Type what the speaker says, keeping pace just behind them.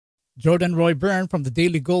Jordan Roy-Byrne from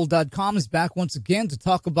thedailygold.com is back once again to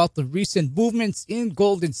talk about the recent movements in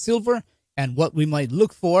gold and silver and what we might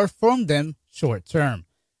look for from them short term.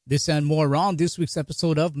 This and more on this week's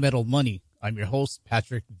episode of Metal Money. I'm your host,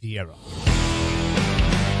 Patrick Vieira.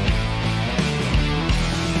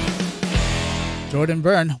 Jordan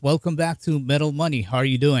Byrne, welcome back to Metal Money. How are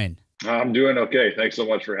you doing? I'm doing okay. Thanks so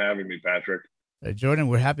much for having me, Patrick. Jordan,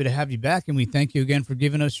 we're happy to have you back, and we thank you again for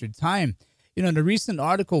giving us your time. You know, in a recent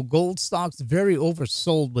article, gold stocks very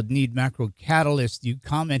oversold but need macro catalyst. You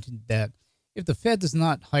commented that if the Fed does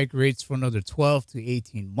not hike rates for another 12 to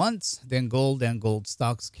 18 months, then gold and gold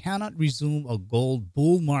stocks cannot resume a gold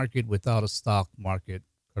bull market without a stock market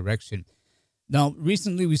correction. Now,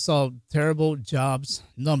 recently we saw terrible jobs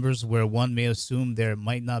numbers where one may assume there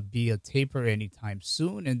might not be a taper anytime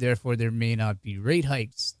soon, and therefore there may not be rate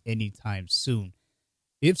hikes anytime soon.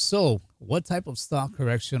 If so, what type of stock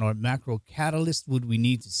correction or macro catalyst would we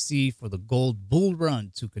need to see for the gold bull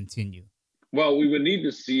run to continue? Well, we would need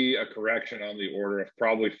to see a correction on the order of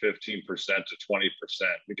probably 15% to 20%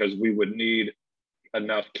 because we would need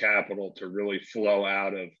enough capital to really flow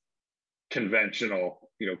out of conventional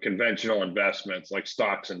investments like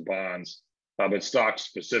stocks and bonds, but stocks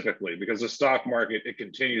specifically, because the stock market, it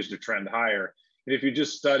continues to trend higher. And if you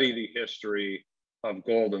just study the history of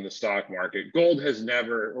gold in the stock market, gold has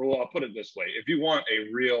never, or I'll put it this way, if you want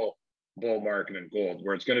a real bull market in gold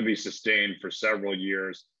where it's going to be sustained for several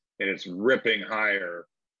years and it's ripping higher,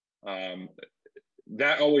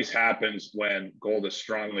 that always happens when gold is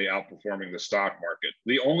strongly outperforming the stock market.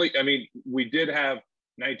 We did have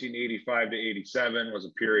 1985 to 87 was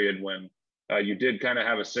a period when you did kind of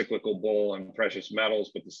have a cyclical bull in precious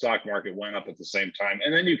metals, but the stock market went up at the same time.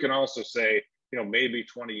 And then you can also say, maybe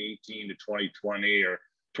 2018 to 2020 or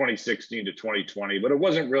 2016 to 2020, but it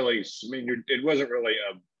wasn't really a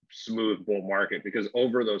smooth bull market because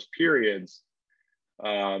over those periods,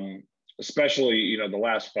 especially, the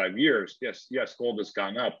last 5 years, yes, gold has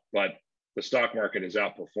gone up, but the stock market has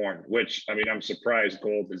outperformed, which, I'm surprised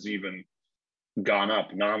gold has even gone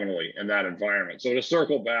up nominally in that environment. So to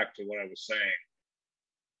circle back to what I was saying,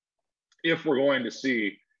 if we're going to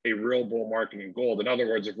see a real bull market in gold, in other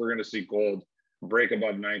words, if we're going to see gold break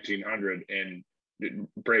above 1900 and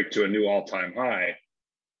break to a new all-time high,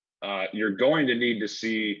 you're going to need to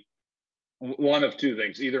see one of two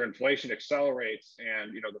things. Either inflation accelerates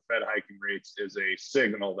and, the Fed hiking rates is a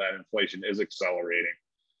signal that inflation is accelerating,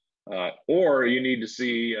 or you need to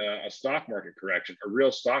see a stock market correction, a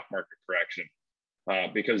real stock market correction,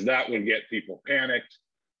 because that would get people panicked.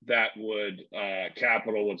 That would,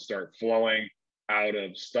 capital would start flowing out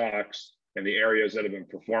of stocks in the areas that have been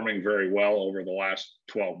performing very well over the last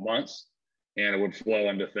 12 months, and it would flow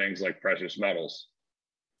into things like precious metals.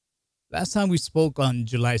 Last time we spoke on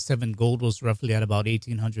July 7th, gold was roughly at about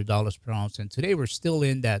 $1,800 per ounce, and today we're still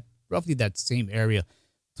in roughly that same area.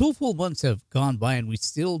 2 full months have gone by, and we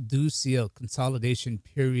still do see a consolidation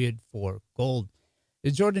period for gold.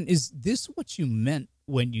 Jordan, is this what you meant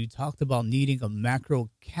when you talked about needing a macro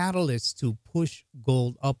catalyst to push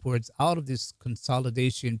gold upwards out of this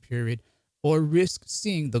consolidation period, or risk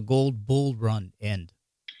seeing the gold bull run end?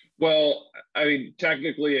 Well,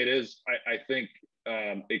 technically it is. I think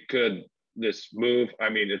it could, this move,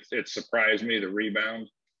 it surprised me, the rebound.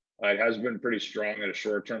 It has been pretty strong in a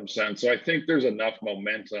short-term sense. So I think there's enough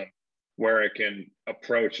momentum where it can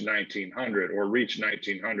approach 1900 or reach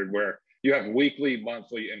 1900, where you have weekly,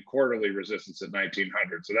 monthly, and quarterly resistance at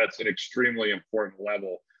 1900. So that's an extremely important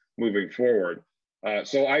level moving forward.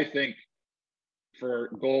 So I think for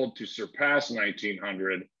gold to surpass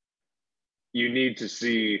 1900, you need to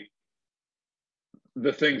see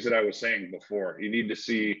the things that I was saying before. You need to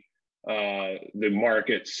see the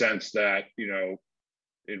market sense that,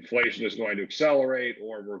 inflation is going to accelerate,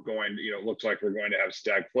 or we're going to, it looks like we're going to have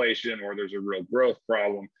stagflation, or there's a real growth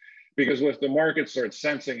problem. Because if the market starts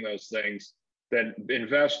sensing those things, then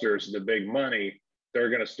investors, the big money, they're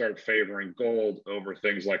going to start favoring gold over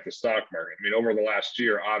things like the stock market. Over the last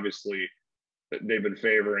year, obviously, they've been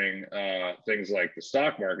favoring things like the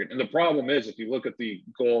stock market. And the problem is, if you look at the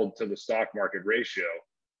gold to the stock market ratio,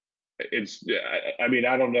 I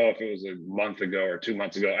don't know if it was a month ago or 2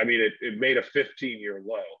 months ago. It made a 15-year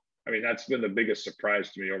low. That's been the biggest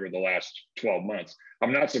surprise to me over the last 12 months.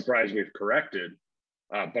 I'm not surprised we've corrected,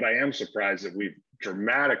 but I am surprised that we've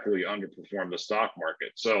dramatically underperformed the stock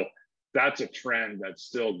market. So that's a trend that's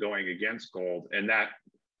still going against gold, and that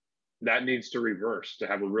needs to reverse to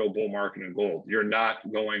have a real bull market in gold. You're not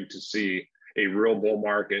going to see a real bull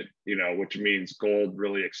market, which means gold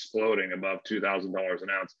really exploding above $2,000 an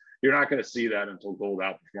ounce. You're not going to see that until gold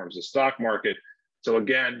outperforms the stock market. So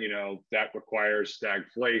again, that requires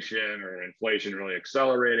stagflation or inflation really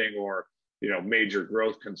accelerating, or major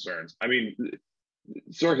growth concerns. I mean,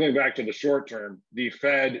 circling back to the short term, the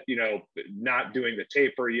Fed, not doing the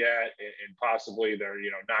taper yet, and possibly they're,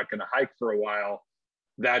 not going to hike for a while.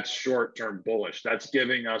 That's short-term bullish. That's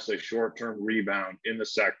giving us a short-term rebound in the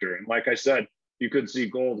sector. And like I said, you could see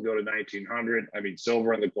gold go to 1900. I mean,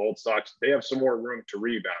 silver and the gold stocks, they have some more room to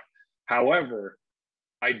rebound. However,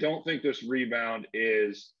 I don't think this rebound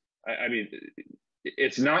is, I mean,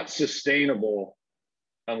 it's not sustainable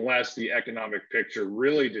unless the economic picture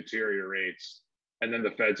really deteriorates. And then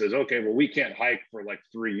the Fed says, okay, well, we can't hike for like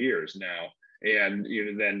 3 years now. And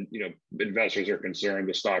then investors are concerned,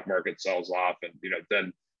 the stock market sells off, and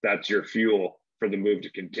then that's your fuel for the move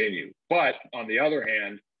to continue. But on the other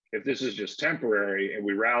hand, if this is just temporary and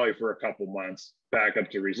we rally for a couple months back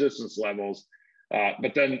up to resistance levels,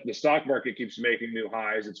 but then the stock market keeps making new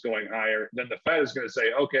highs, it's going higher, then the Fed is going to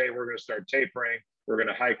say, okay, we're going to start tapering, we're going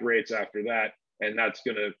to hike rates after that, and that's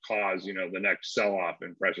going to cause the next sell-off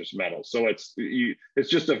in precious metals. So it's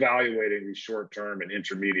just evaluating these short-term and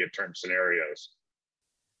intermediate-term scenarios.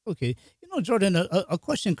 Okay, Jordan, a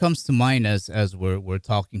question comes to mind as we're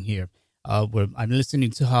talking here. Where I'm listening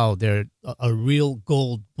to how there's a real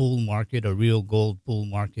gold bull market,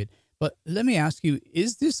 But let me ask you: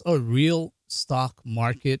 is this a real stock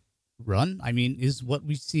market run? I mean, is what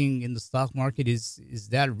we're seeing in the stock market is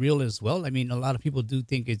that real as well? I mean, a lot of people do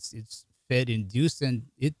think it's Fed induced, and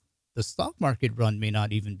the stock market run may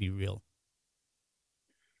not even be real.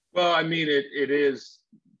 Well, I mean, it is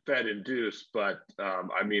Fed induced, but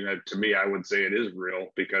I mean, to me, I would say it is real,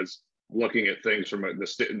 because looking at things from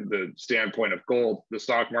the standpoint of gold, the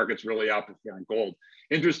stock market's really outperformed gold.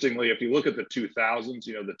 Interestingly, if you look at the 2000s,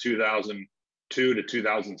 the 2002 to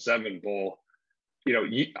 2007 bull,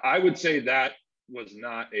 I would say that was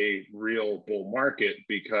not a real bull market,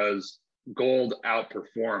 because gold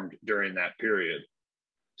outperformed during that period.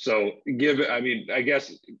 So I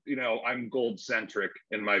guess, I'm gold centric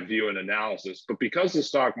in my view and analysis, but because the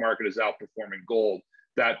stock market is outperforming gold,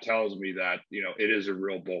 that tells me that, it is a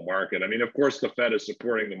real bull market. I mean, of course, the Fed is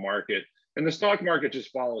supporting the market, and the stock market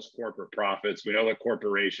just follows corporate profits. We know that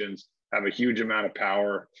corporations have a huge amount of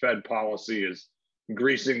power. Fed policy is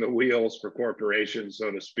greasing the wheels for corporations,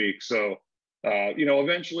 so to speak. So,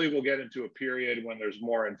 eventually we'll get into a period when there's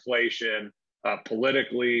more inflation.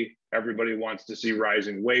 Politically, everybody wants to see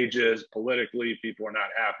rising wages. Politically, people are not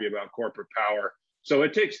happy about corporate power. So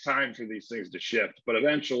it takes time for these things to shift, but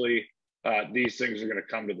eventually these things are going to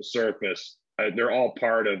come to the surface. They're all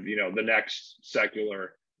part of, the next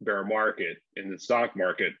secular bear market in the stock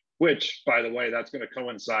market, which, by the way, that's going to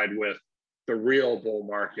coincide with the real bull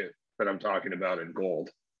market that I'm talking about in gold.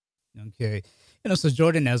 Okay. So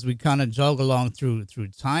Jordan, as we kind of jog along through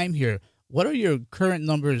time here, what are your current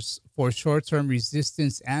numbers for short-term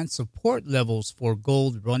resistance and support levels for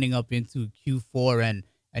gold running up into Q4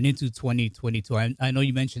 and into 2022? I know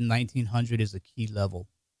you mentioned 1900 is a key level.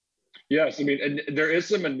 Yes, I mean, and there is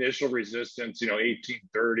some initial resistance,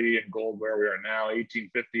 1830 in gold where we are now,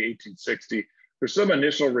 1850, 1860. There's some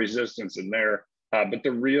initial resistance in there, but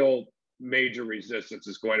the real major resistance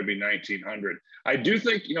is going to be 1900. I do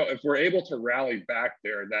think, if we're able to rally back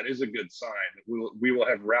there, that is a good sign. We will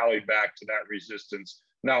have rallied back to that resistance,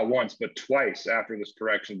 not once, but twice after this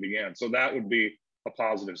correction began. So that would be a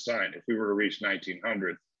positive sign if we were to reach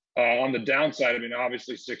 1900. On the downside, I mean,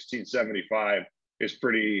 obviously 1675 is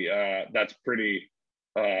that's pretty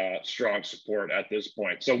strong support at this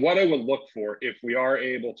point. So what I would look for, if we are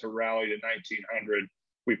able to rally to 1900,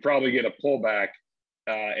 we probably get a pullback.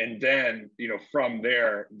 And then, from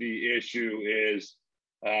there, the issue is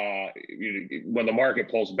when the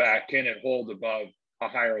market pulls back, can it hold above a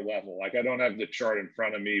higher level? Like, I don't have the chart in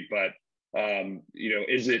front of me, but,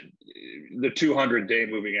 is it the 200-day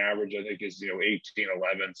moving average, I think is,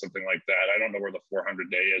 1811, something like that. I don't know where the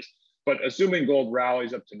 400-day is. But assuming gold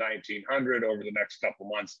rallies up to 1900 over the next couple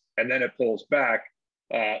months, and then it pulls back,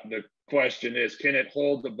 the question is, can it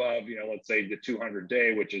hold above, let's say the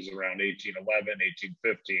 200-day, which is around 1811,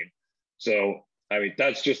 1815. So, I mean,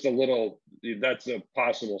 that's a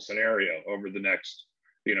possible scenario over the next,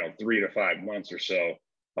 3 to 5 months or so.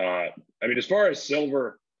 I mean, as far as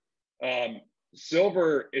silver,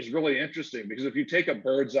 silver is really interesting, because if you take a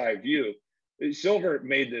bird's eye view, silver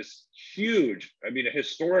made this huge, a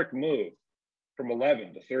historic move from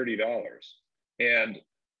 11 to $30. And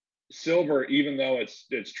silver, even though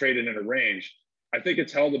it's traded in a range, I think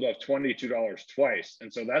it's held above $22 twice.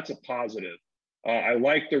 And so that's a positive. I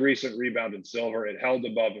like the recent rebound in silver. It held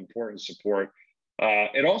above important support.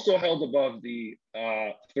 It also held above the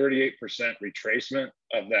 38% retracement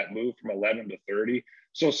of that move from 11 to 30.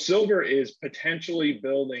 So silver is potentially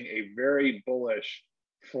building a very bullish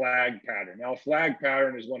flag pattern. Now, flag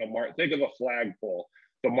pattern is when think of a flagpole.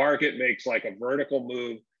 The market makes like a vertical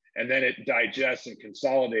move, and then it digests and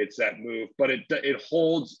consolidates that move, but it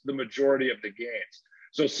holds the majority of the gains.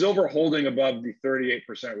 So silver holding above the 38%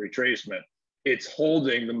 retracement, it's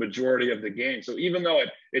holding the majority of the gain. So even though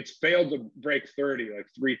it's failed to break 30 like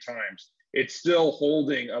 3 times, it's still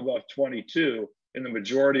holding above 22 in the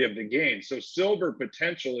majority of the gain. So silver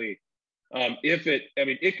potentially,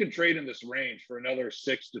 it could trade in this range for another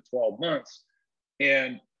 6 to 12 months.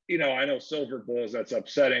 And, I know silver bulls, that's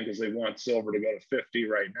upsetting because they want silver to go to 50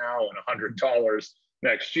 right now and $100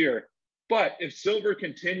 next year. But if silver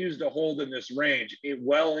continues to hold in this range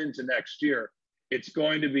well into next year, it's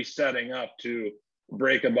going to be setting up to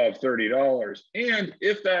break above $30. And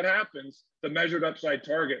if that happens, the measured upside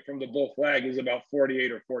target from the bull flag is about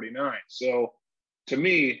 48 or 49. So to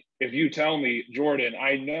me, if you tell me, Jordan,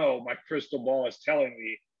 I know my crystal ball is telling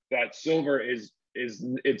me that silver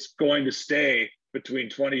it's going to stay between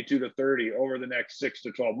 22 to 30 over the next 6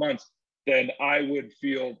 to 12 months, then I would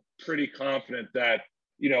feel pretty confident that,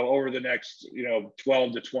 over the next,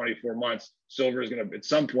 12 to 24 months, silver is going to, at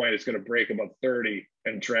some point, it's going to break above 30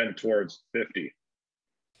 and trend towards 50.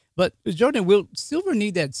 But Jordan, will silver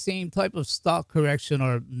need that same type of stock correction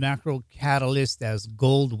or macro catalyst as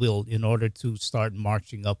gold will in order to start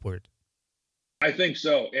marching upward? I think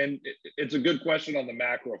so. And it's a good question on the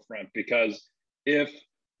macro front, because if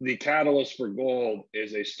the catalyst for gold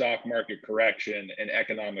is a stock market correction and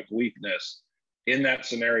economic weakness, in that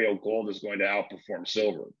scenario, gold is going to outperform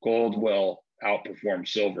silver. Gold will outperform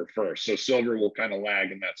silver first. So silver will kind of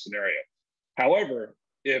lag in that scenario. However,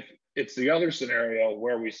 if it's the other scenario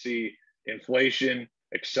where we see inflation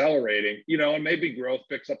accelerating, and maybe growth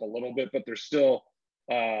picks up a little bit, but there's still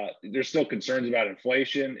concerns about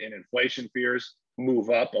inflation, and inflation fears move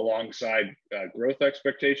up alongside growth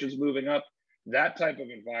expectations moving up. That type of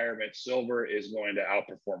environment, silver is going to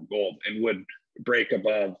outperform gold and would break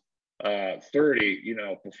above 30,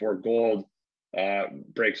 before gold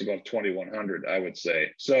breaks above 2100, I would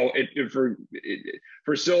say. So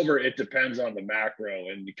for silver, it depends on the macro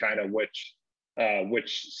and kind of which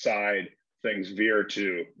side things veer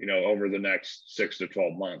to, over the next 6 to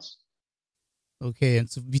 12 months. Okay, and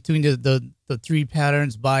so between the 3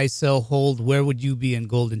 patterns, buy, sell, hold, where would you be in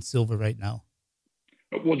gold and silver right now?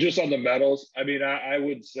 Well, just on the metals, I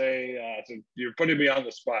would say, so you're putting me on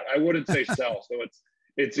the spot. I wouldn't say sell. So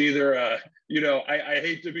it's either, I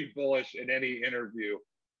hate to be bullish in any interview,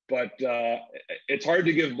 but it's hard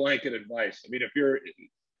to give blanket advice.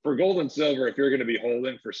 For gold and silver, if you're going to be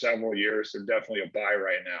holding for several years, they're definitely a buy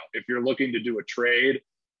right now. If you're looking to do a trade,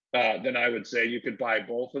 then I would say you could buy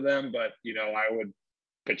both of them, but, I would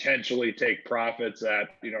potentially take profits at,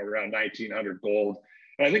 around 1900 gold.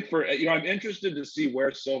 And I think I'm interested to see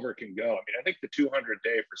where silver can go. I think the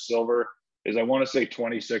 200-day for silver is, I want to say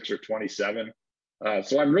 26 or 27.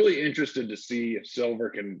 So I'm really interested to see if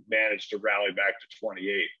silver can manage to rally back to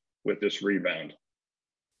 28 with this rebound.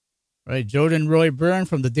 All right, Jordan Roy-Byrne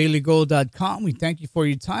from thedailygold.com. We thank you for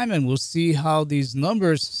your time, and we'll see how these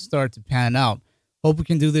numbers start to pan out. Hope we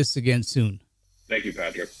can do this again soon. Thank you,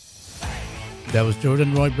 Patrick. That was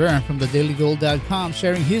Jordan Roy-Byrne from thedailygold.com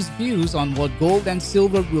sharing his views on what gold and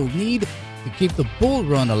silver will need to keep the bull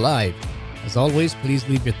run alive. As always, please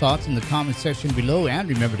leave your thoughts in the comment section below, and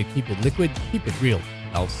remember to keep it liquid, keep it real.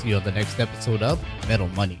 I'll see you on the next episode of Metal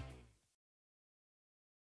Money.